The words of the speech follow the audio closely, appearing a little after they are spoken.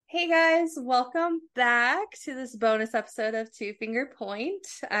Hey guys, welcome back to this bonus episode of Two Finger Point.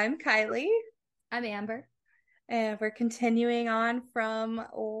 I'm Kylie, I'm Amber. and we're continuing on from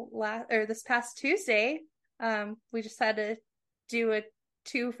this past Tuesday. We just had to do a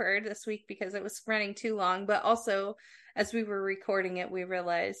twofer this week because it was running too long, but also as we were recording it, we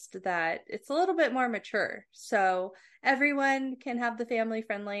realized that it's a little bit more mature. So everyone can have the family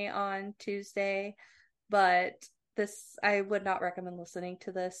friendly on Tuesday, but I would not recommend listening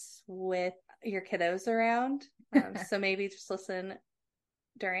to this with your kiddos around. So maybe just listen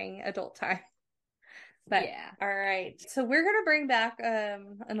during adult time. But Yeah. all right. So we're gonna bring back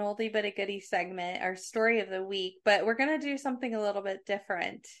an oldie but a goodie segment, our story of the week, but we're gonna do something a little bit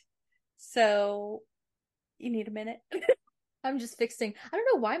different. So you need a minute. I'm just fixing. I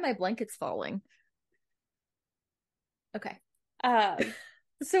don't know why my blanket's falling. Okay. Um,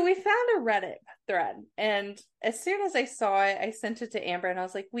 so we found a Reddit thread, and as soon as I saw it, I sent it to Amber, and I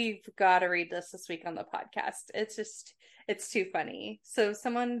was like, "We've got to read this week on the podcast." It's too funny. So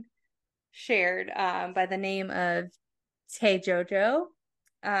someone shared by the name of Tay Jojo.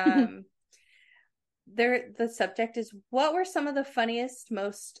 Um, the subject is, what were some of the funniest,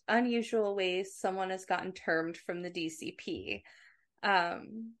 most unusual ways someone has gotten termed from the DCP?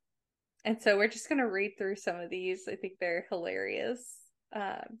 Um, and so we're just going to read through some of these. I think they're hilarious.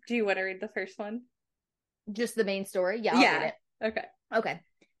 Do you want to read the first one? Just the main story. Yeah, I'll read Yeah. it. Okay.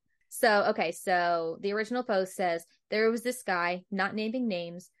 So the original post says there was this guy, not naming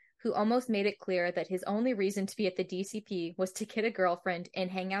names, who almost made it clear that his only reason to be at the DCP was to get a girlfriend and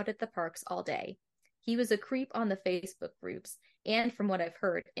hang out at the parks all day. He was a creep on the Facebook groups, and from what I've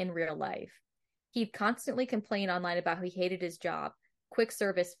heard, in real life. He'd constantly complain online about how he hated his job, quick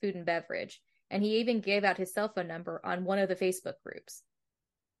service food and beverage, and he even gave out his cell phone number on one of the Facebook groups.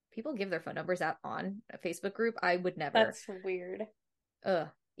 People give their phone numbers out on a Facebook group. I would never. That's weird. Ugh.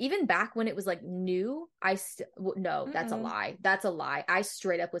 Even back when it was like new, no, that's a Mm-mm. lie. That's a lie. I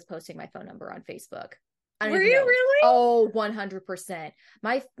straight up was posting my phone number on Facebook. I don't Were even you know. really? Oh, 100%.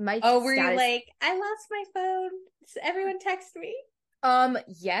 My Oh, were you status. like, I lost my phone? Everyone text me?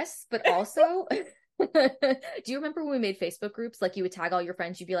 Yes, but also do you remember when we made Facebook groups? Like you would tag all your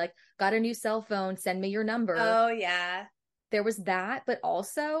friends, you'd be like, got a new cell phone, send me your number. Oh, yeah. There was that, but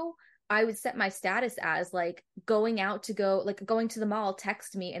also I would set my status as like going to the mall,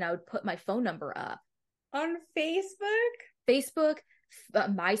 text me, and I would put my phone number up. On Facebook? Facebook,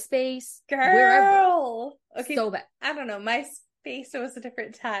 MySpace, wherever. Girl. Okay, So bad. I don't know. MySpace, it was a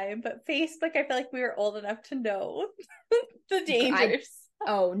different time, but Facebook, I feel like we were old enough to know the I dangers.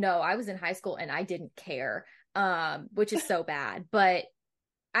 Oh no, I was in high school and I didn't care. Which is so bad. But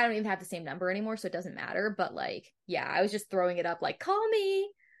I don't even have the same number anymore, so it doesn't matter. But like, yeah, I was just throwing it up like, call me.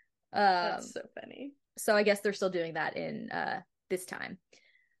 That's Um, so funny. so I guess they're still doing that in this time.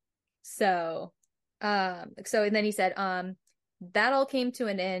 So and then he said, that all came to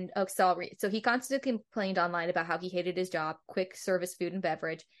an end. Oh, so I'll read. So he constantly complained online about how he hated his job, quick service food and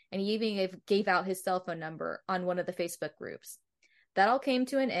beverage, and he even gave out his cell phone number on one of the Facebook groups. That all came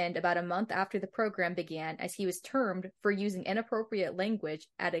to an end about a month after the program began, as he was termed for using inappropriate language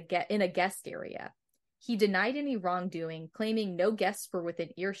in a guest area. He denied any wrongdoing, claiming no guests were within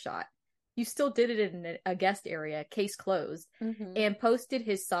earshot. You still did it in a guest area, case closed, Mm-hmm. and posted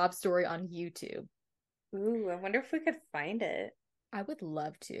his sob story on YouTube. Ooh, I wonder if we could find it. I would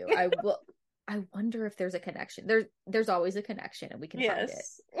love to. I will. I wonder if there's a connection. There's always a connection, and we can find it.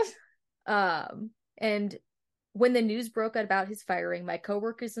 Yes. And when the news broke about his firing, my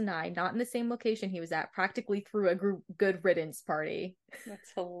coworkers and I, not in the same location he was at, practically threw a good riddance party.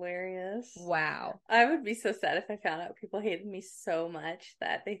 That's hilarious. Wow. I would be so sad if I found out people hated me so much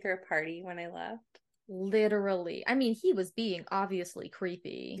that they threw a party when I left. Literally. I mean, he was being obviously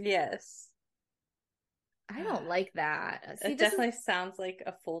creepy. Yes. I don't like that. See, It definitely sounds like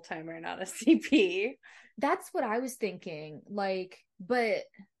a full timer, not a CP. that's what I was thinking. But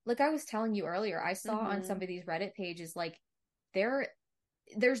like I was telling you earlier, I saw on Mm-hmm. some of these Reddit pages, like there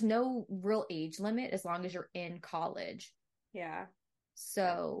there's no real age limit as long as you're in college. Yeah.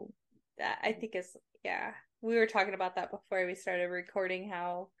 So, That I think is, yeah. We were talking about that before we started recording,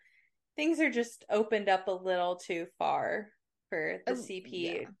 how things are just opened up a little too far for the CP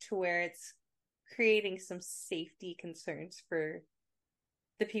yeah. to where it's creating some safety concerns for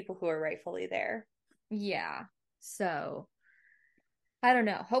the people who are rightfully there. Yeah. So, I don't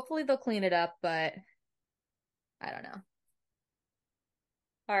know. Hopefully they'll clean it up, but I don't know.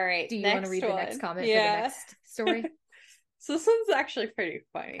 All right, Do you want to next read the next one. comment for the Yeah. next story? So this one's actually pretty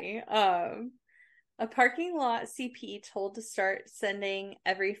funny. A parking lot CP told to start sending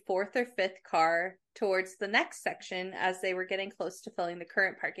every fourth or fifth car towards the next section as they were getting close to filling the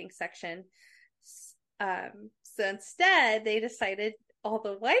current parking section. So instead, they decided all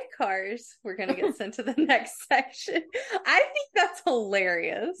the white cars were going to get sent to the next section. I think that's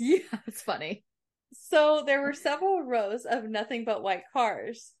hilarious. Yeah, it's funny. So there were several rows of nothing but white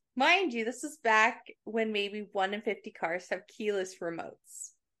cars. Mind you, this is back when maybe 1 in 50 cars have keyless remotes.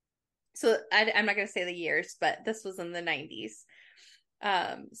 So I'm not going to say the years, but this was in the 90s.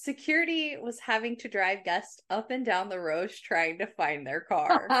 Security was having to drive guests up and down the rows trying to find their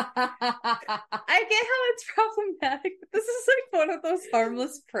car. I get how it's problematic, but this is like one of those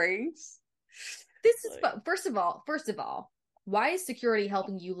harmless pranks. This is, but first of all, why is security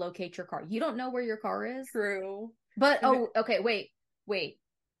helping you locate your car? You don't know where your car is? True. But, okay, wait.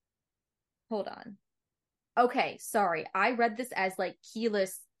 Hold on. Okay, sorry. I read this as like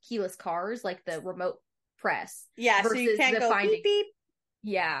keyless cars, like the remote press. Yeah, so you can't go beep beep.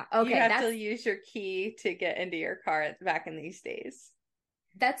 Yeah, okay. You have to use your key to get into your car back in these days.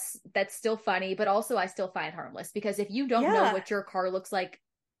 That's still funny, but also I still find harmless, because if you don't know what your car looks like,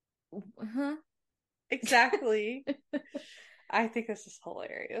 Exactly. I think this is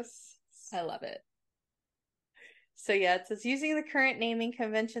hilarious. I love it. So yeah, it says, using the current naming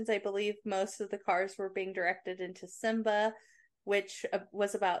conventions, I believe most of the cars were being directed into Simba, which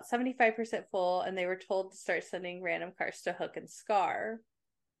was about 75% full, and they were told to start sending random cars to Hook and Scar.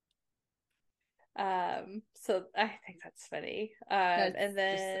 So I think that's funny. And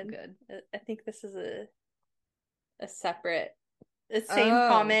then so good. I think this is a separate, the same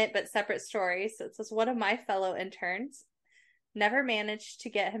comment but separate story. So it says, one of my fellow interns never managed to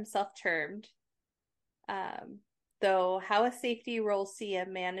get himself termed. Though how a safety role CM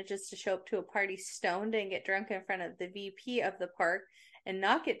manages to show up to a party stoned and get drunk in front of the VP of the park and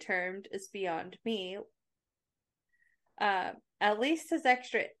not get termed is beyond me. At least his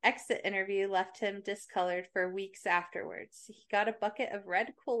extra exit interview left him discolored for weeks afterwards. He got a bucket of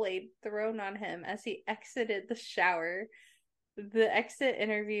red Kool-Aid thrown on him as he exited the shower. The exit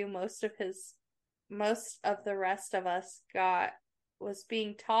interview most of the rest of us got was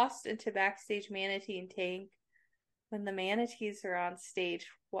being tossed into backstage manatee tank when the manatees are on stage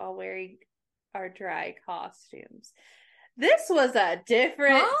while wearing our dry costumes. This was a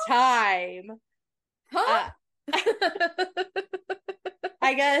different time.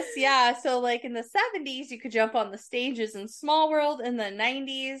 I guess, yeah. So like in the 70s, you could jump on the stages in Small World. In the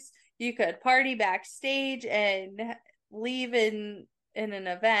 90s, you could party backstage and leave in an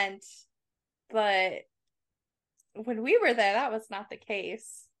event. But when we were there, that was not the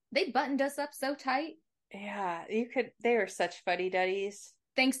case. They buttoned us up so tight. Yeah, they were such fuddy-duddies.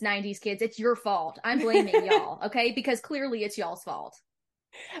 Thanks, 90s kids. It's your fault. I'm blaming y'all, okay? Because clearly it's y'all's fault.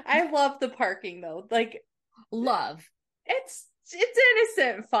 I love the parking though. Like, love. It's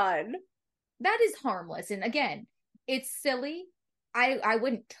innocent fun. That is harmless. And again, it's silly. I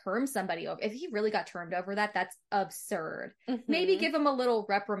wouldn't term somebody over. If he really got termed over that, that's absurd. Mm-hmm. Maybe give him a little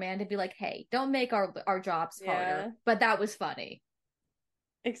reprimand and be like, hey, don't make our jobs harder. But that was funny.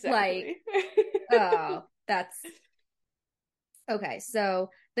 Exactly. Like, that's okay. So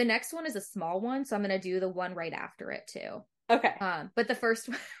the next one is a small one, so I'm gonna do the one right after it too. Okay. But the first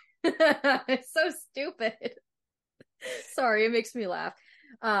one it's so stupid. Sorry, it makes me laugh.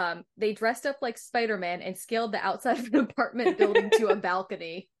 They dressed up like Spider-Man and scaled the outside of an apartment building to a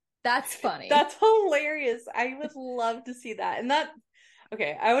balcony. That's funny. That's hilarious. I would love to see that. And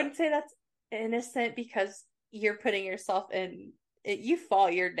okay, I wouldn't say that's innocent because you're putting yourself in it. You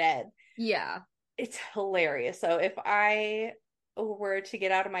fall, you're dead. Yeah. It's hilarious. So if I were to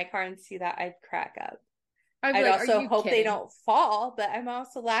get out of my car and see that, I'd crack up. I'd like, also hope they don't fall, but I'm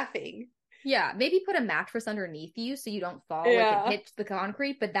also laughing. Yeah, maybe put a mattress underneath you so you don't fall and hit the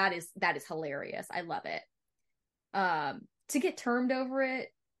concrete, but that is hilarious. I love it. To get termed over it,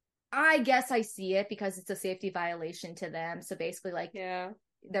 I guess I see it because it's a safety violation to them. So basically, like,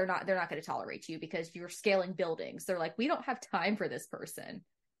 they're not going to tolerate you because you're scaling buildings. They're like, we don't have time for this person.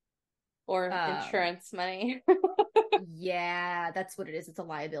 Or insurance money. Yeah, that's what it is. It's a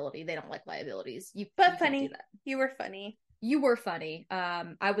liability. They don't like liabilities. But funny. You were funny. You were funny.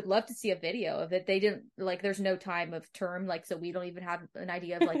 I would love to see a video of it. They didn't, like, there's no time of term, like, so we don't even have an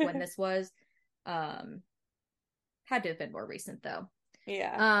idea of like when this was. Had to have been more recent though.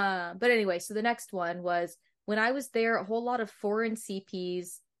 Yeah. But anyway, so the next one was when I was there, a whole lot of foreign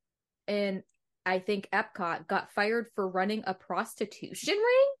CPs and I think Epcot got fired for running a prostitution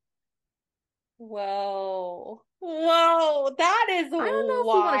ring. Whoa, that is wild. I don't know if we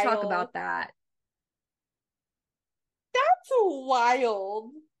want to talk about that. That's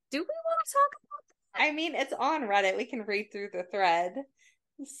wild. Do we want to talk about that? I mean, it's on Reddit. We can read through the thread.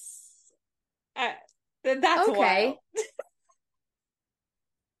 Uh, that's wild. Okay.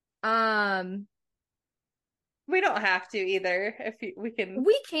 Um, We don't have to either. We can.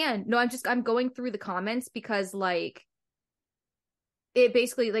 we can. No, I'm going through the comments because like it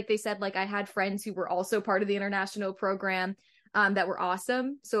basically like they said like I had friends who were also part of the international program that were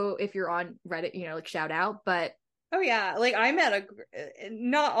awesome. So if you're on Reddit, like shout out, but Oh yeah, like I met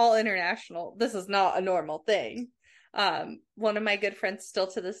not all international. This is not a normal thing. One of my good friends still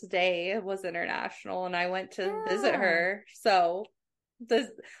to this day was international, and I went to visit yeah. her. So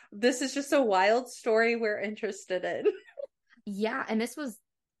this is just a wild story we're interested in. Yeah, and this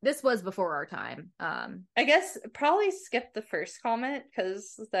was before our time. I guess probably skip the first comment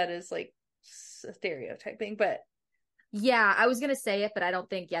because that is like stereotyping, but Yeah, I was gonna say it, but I don't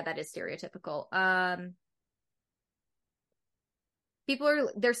think that is stereotypical.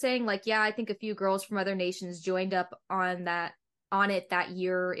 They're saying like, yeah, I think a few girls from other nations joined up on it that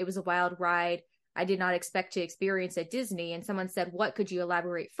year. It was a wild ride. I did not expect to experience at Disney. And someone said, what could you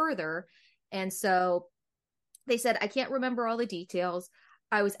elaborate further? And so they said, I can't remember all the details.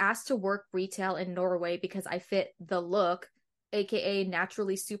 I was asked to work retail in Norway because I fit the look, aka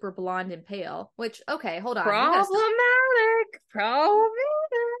naturally super blonde and pale. Which, okay, hold on. problematic.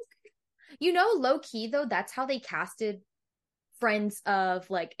 Low key though, that's how they casted friends of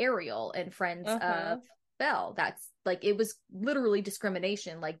like Ariel and friends Uh-huh. of Belle. That's like it was literally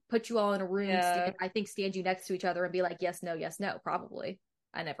discrimination. Like put you all in a room, Yeah. stand you next to each other and be like, yes, no, probably.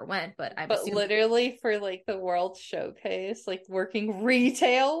 I never went, but I'm But assuming literally for like the World Showcase, like working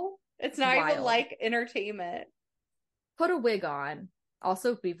retail, it's not even wild. like entertainment. Put a wig on. Also,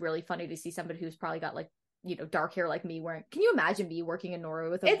 it'd be really funny to see somebody who's probably got like dark hair like me wearing. Can you imagine me working in Norway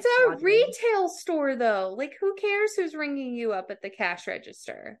with a It's a blonde wig? retail store though. Like who cares who's ringing you up at the cash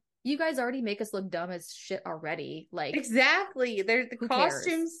register? You guys already make us look dumb as shit already. Like, Exactly. The who cares?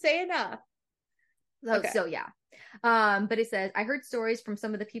 costumes say enough. Okay. So yeah. But it says, I heard stories from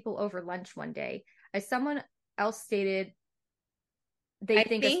some of the people over lunch one day. As someone else stated, they I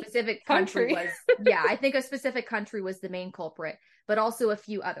think a think specific country country. was, yeah, I think a specific country was the main culprit, but also a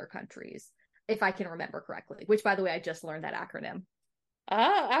few other countries, if I can remember correctly, which by the way, I just learned that acronym. Oh,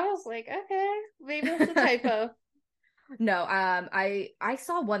 I was like, okay, maybe it's a typo. No, I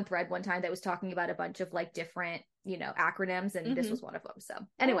saw one thread one time that was talking about a bunch of like different, acronyms, and this Mm-hmm. was one of them. So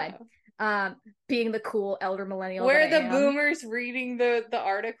anyway, Oh. being the cool elder millennial that Where I the am, boomers reading the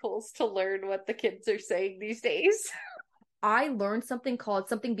articles to learn what the kids are saying these days. I learned something called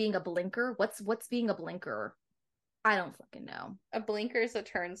something being a blinker. What's being a blinker? I don't fucking know. A blinker is a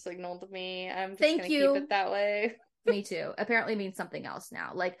turn signal to me. I'm just Thank gonna keep you. it that way. Me too. Apparently means something else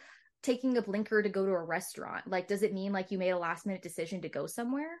now. Like taking a blinker to go to a restaurant. Like, does it mean like you made a last minute decision to go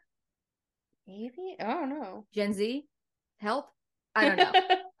somewhere? Maybe? I don't know. Gen Z? Help? I don't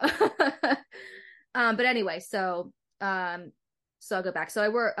know. But anyway, so I'll go back. So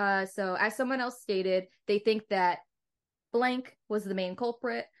as someone else stated, they think that blank was the main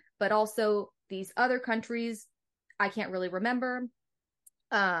culprit, but also these other countries I can't really remember.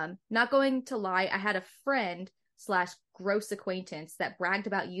 Not going to lie, I had a friend slash gross acquaintance that bragged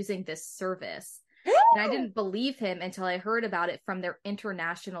about using this service. And I didn't believe him until I heard about it from their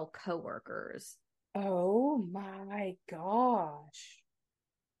international coworkers. Oh my gosh.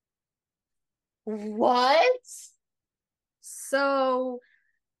 What? So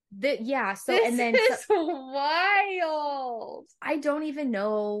yeah, so This and then is wild. I don't even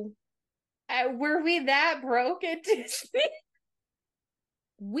know. Were we that broke at Disney?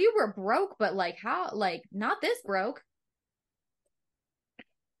 We were broke, but like how like not this broke.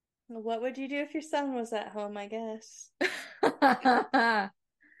 What would you do if your son was at home, I guess?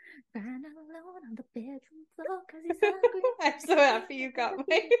 I'm so happy you got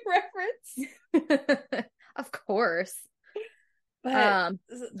my reference. Of course. But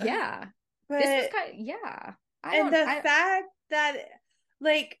Yeah. This was but kind of, yeah. and the fact that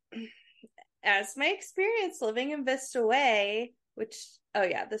like as my experience living in Vista Way, which oh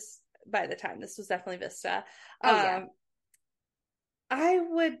yeah, this by the time this was definitely Vista. Oh yeah. I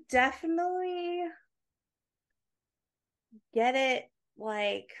would definitely get it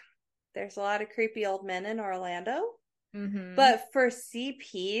like there's a lot of creepy old men in Orlando. Mm-hmm. But for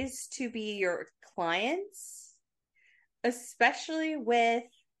CPs to be your clients, especially with,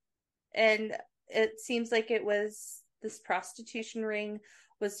 and it seems like it was this prostitution ring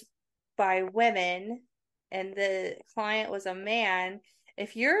was by women and the client was a man.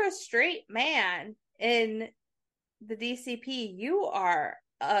 If you're a straight man in the DCP, you are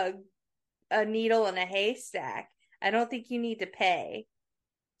a needle in a haystack. I don't think you need to pay.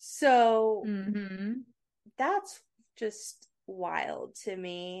 So Mm-hmm. that's just wild to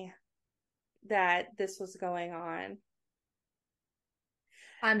me that this was going on.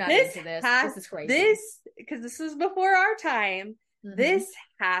 I'm not This into this. has This is crazy. this because this was before our time. Mm-hmm. This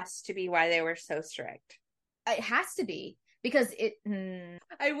has to be why they were so strict. It has to be because it.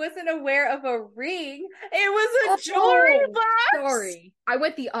 I wasn't aware of a ring. It was a jewelry Oh, box. sorry. I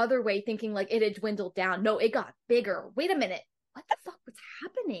went the other way thinking like it had dwindled down. No, it got bigger. Wait a minute. What the fuck was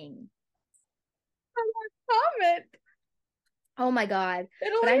happening? Comment. Oh my God.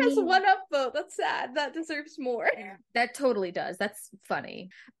 It But only I has mean, one upvote. That's sad. That deserves more. that totally does. That's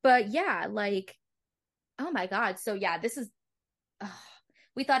funny. But yeah, like, oh my God. So yeah, this is, ugh,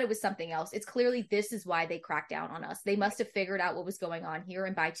 we thought it was something else. It's clearly this is why they cracked down on us. They must have figured out what was going on here.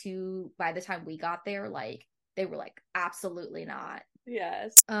 And by the time we got there, like, they were like, absolutely not.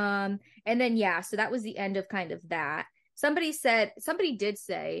 Yes. And then yeah, so that was the end of kind of that. Somebody did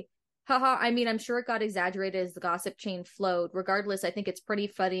say, haha, I mean, I'm sure it got exaggerated as the gossip chain flowed. Regardless, I think it's pretty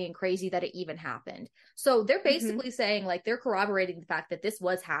funny and crazy that it even happened. So they're basically saying like they're corroborating the fact that this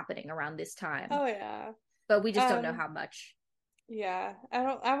was happening around this time, Oh yeah. but we just don't know how much. Yeah.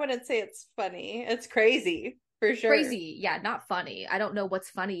 I wouldn't say it's funny. It's crazy for sure. Crazy, yeah, not funny. I don't know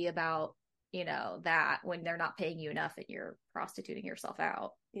what's funny about, that when they're not paying you enough and you're prostituting yourself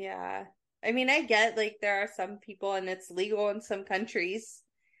out. Yeah. I mean, I get like there are some people and it's legal in some countries,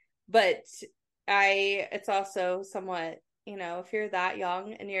 but it's also somewhat, if you're that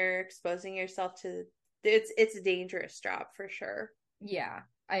young and you're exposing yourself to it's a dangerous job for sure. Yeah,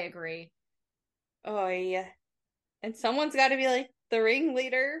 I agree. Oh yeah. And someone's got to be like the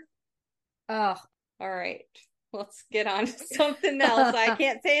ringleader. Oh, All right. Let's get on to something else. I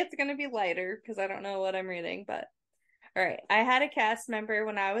can't say it's going to be lighter because I don't know what I'm reading, but all right. I had a cast member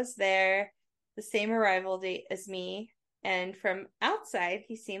when I was there, the same arrival date as me, and from outside,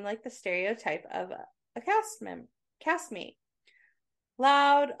 he seemed like the stereotype of a castmate.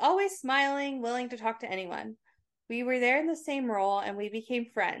 Loud, always smiling, willing to talk to anyone. We were there in the same role and we became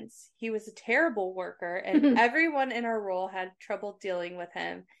friends. He was a terrible worker, and everyone in our role had trouble dealing with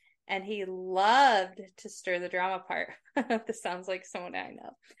him. And he loved to stir the drama part. This sounds like someone I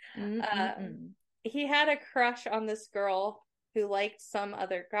know. He had a crush on this girl who liked some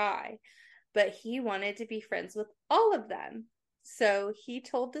other guy, but he wanted to be friends with all of them. So he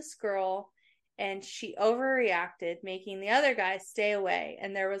told this girl, and she overreacted, making the other guy stay away.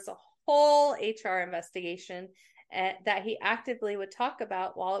 And there was a whole HR investigation that he actively would talk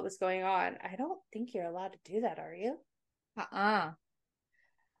about while it was going on. I don't think you're allowed to do that, are you?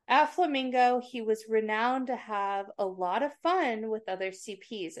 At Flamingo, he was renowned to have a lot of fun with other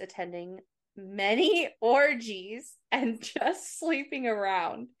CPs, attending many orgies and just sleeping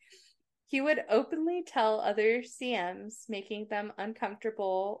around. He would openly tell other CMs, making them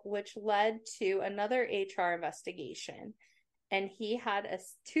uncomfortable, which led to another HR investigation. And he had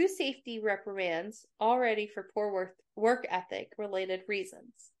two safety reprimands already for poor work ethic related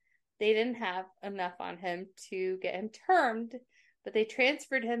reasons. They didn't have enough on him to get him termed, but they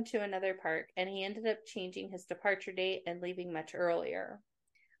transferred him to another park, and he ended up changing his departure date and leaving much earlier.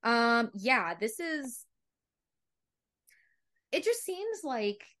 Yeah, it just seems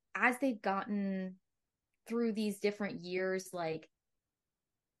like as they've gotten through these different years, like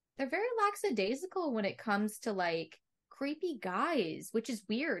they're very lackadaisical when it comes to like creepy guys, which is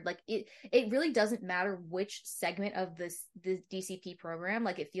weird. Like it really doesn't matter which segment of the DCP program.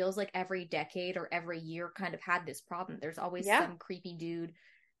 Like it feels like every decade or every year kind of had this problem. There's always some creepy dude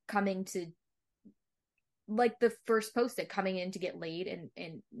coming to, like, the first posted coming in to get laid,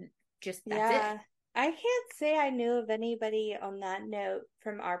 and just that's it. I can't say I knew of anybody on that note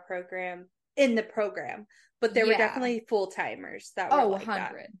from our program in the program, but there were definitely full timers that were like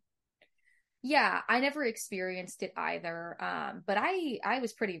 100. That. Yeah, I never experienced it either. But I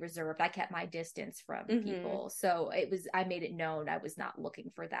was pretty reserved. I kept my distance from people. So I made it known I was not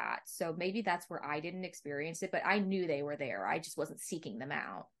looking for that. So maybe that's where I didn't experience it, but I knew they were there. I just wasn't seeking them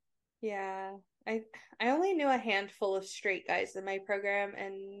out. Yeah. I only knew a handful of straight guys in my program,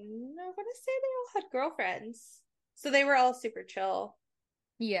 and I want to say they all had girlfriends. So they were all super chill.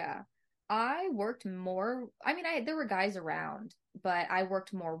 Yeah. I worked more, I mean, there were guys around, but I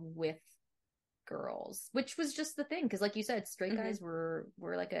worked more with girls, which was just the thing, because like you said, straight guys were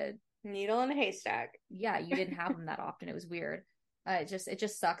like a needle in a haystack. Yeah, you didn't have them that often. It was weird. It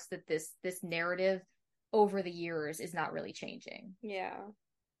just sucks that this narrative over the years is not really changing. Yeah.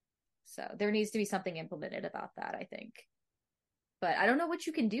 So there needs to be something implemented about that, I think. But I don't know what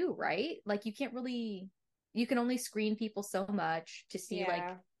you can do, right? Like you can only screen people so much to see like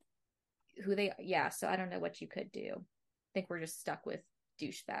who they. Yeah, so I don't know what you could do. I think we're just stuck with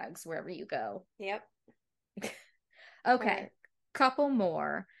douchebags wherever you go. Yep. Okay. Couple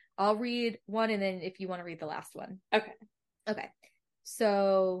more. I'll read one, and then if you want to read the last one. Okay.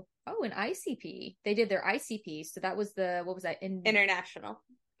 So, in ICP, they did their ICP. So that was what was that? International.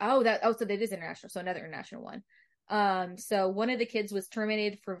 So that is international. So another international one. So one of the kids was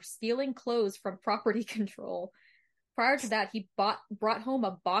terminated for stealing clothes from property control. Prior to that, he brought home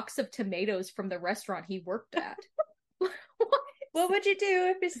a box of tomatoes from the restaurant he worked at. What would you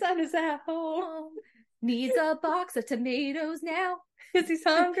do if your son is at home? Needs a box of tomatoes now. Because he's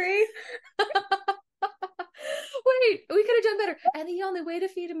hungry. Wait, we could have done better. And the only way to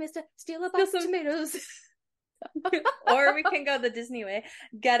feed him is to steal a box of tomatoes. Or we can go the Disney way.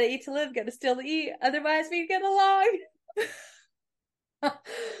 Gotta eat to live, gotta steal to eat. Otherwise, we get along.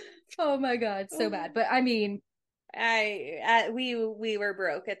 Oh my God, so bad. But I mean, we were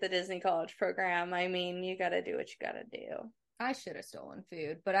broke at the Disney College program. I mean, you gotta do what you gotta do. I should have stolen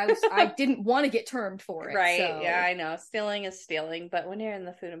food, but I didn't want to get termed for it. Right. So. Yeah, I know. Stealing is stealing, but when you're in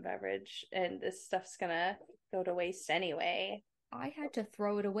the food and beverage and this stuff's gonna go to waste anyway. I had to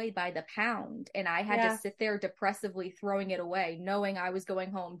throw it away by the pound, and I had to sit there depressively throwing it away, knowing I was going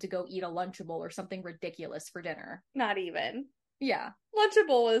home to go eat a Lunchable or something ridiculous for dinner. Not even. Yeah.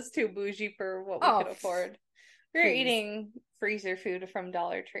 Lunchable was too bougie for what we could afford. We were eating freezer food from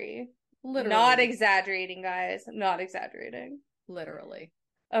Dollar Tree. Literally. Not exaggerating, guys. Not exaggerating. Literally.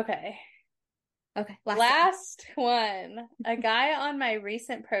 Okay. Last one. A guy on my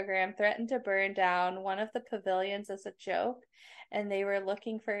recent program threatened to burn down one of the pavilions as a joke, and they were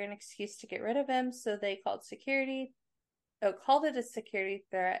looking for an excuse to get rid of him, so they called it a security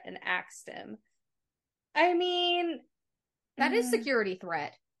threat and axed him. I mean, that is security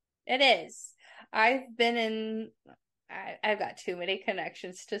threat. It is. I've got too many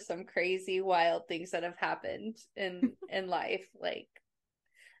connections to some crazy, wild things that have happened in life, like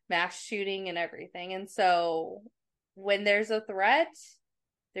mass shooting and everything. And so when there's a threat,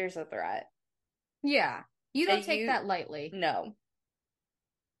 there's a threat. Yeah. You don't take that lightly. No.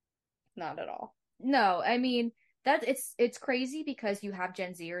 Not at all. No, I mean, it's crazy because you have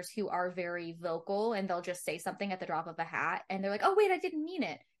Gen Zers who are very vocal, and they'll just say something at the drop of a hat, and they're like, oh, wait, I didn't mean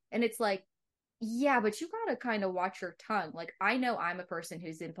it. And it's like, yeah, but you gotta kind of watch your tongue. Like, I know I'm a person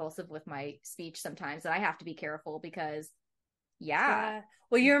who's impulsive with my speech sometimes, and I have to be careful because, yeah.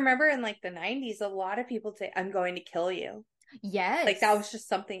 Well, you remember in like the 90s, a lot of people say, I'm going to kill you. Yes. Like, that was just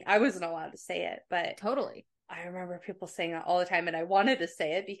something, I wasn't allowed to say it, but. Totally. I remember people saying that all the time, and I wanted to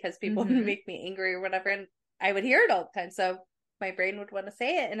say it because people would make me angry or whatever, and I would hear it all the time, so my brain would want to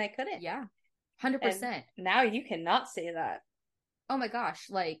say it, and I couldn't. Yeah. 100%. And now you cannot say that. Oh my gosh,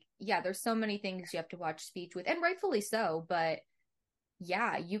 like, yeah, there's so many things you have to watch speech with, and rightfully so, but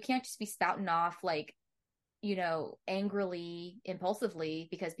yeah, you can't just be spouting off, like, you know, angrily, impulsively,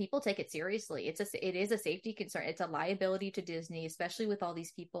 because people take it seriously. It is a safety concern. It's a liability to Disney, especially with all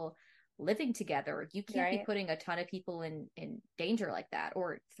these people living together. You can't be putting a ton of people in danger like that,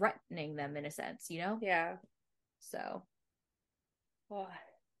 or threatening them in a sense, you know? Yeah. So. Oh.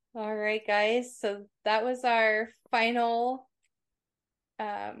 All right, guys. So that was our final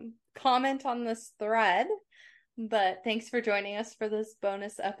comment on this thread. But thanks for joining us for this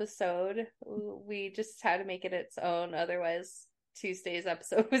bonus episode. We just had to make it its own. Otherwise, Tuesday's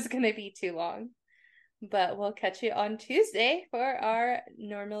episode was going to be too long. But we'll catch you on Tuesday for our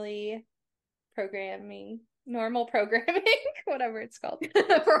normal programming, whatever it's called.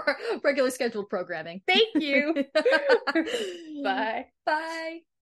 For regular scheduled programming. Thank you. Bye. Bye.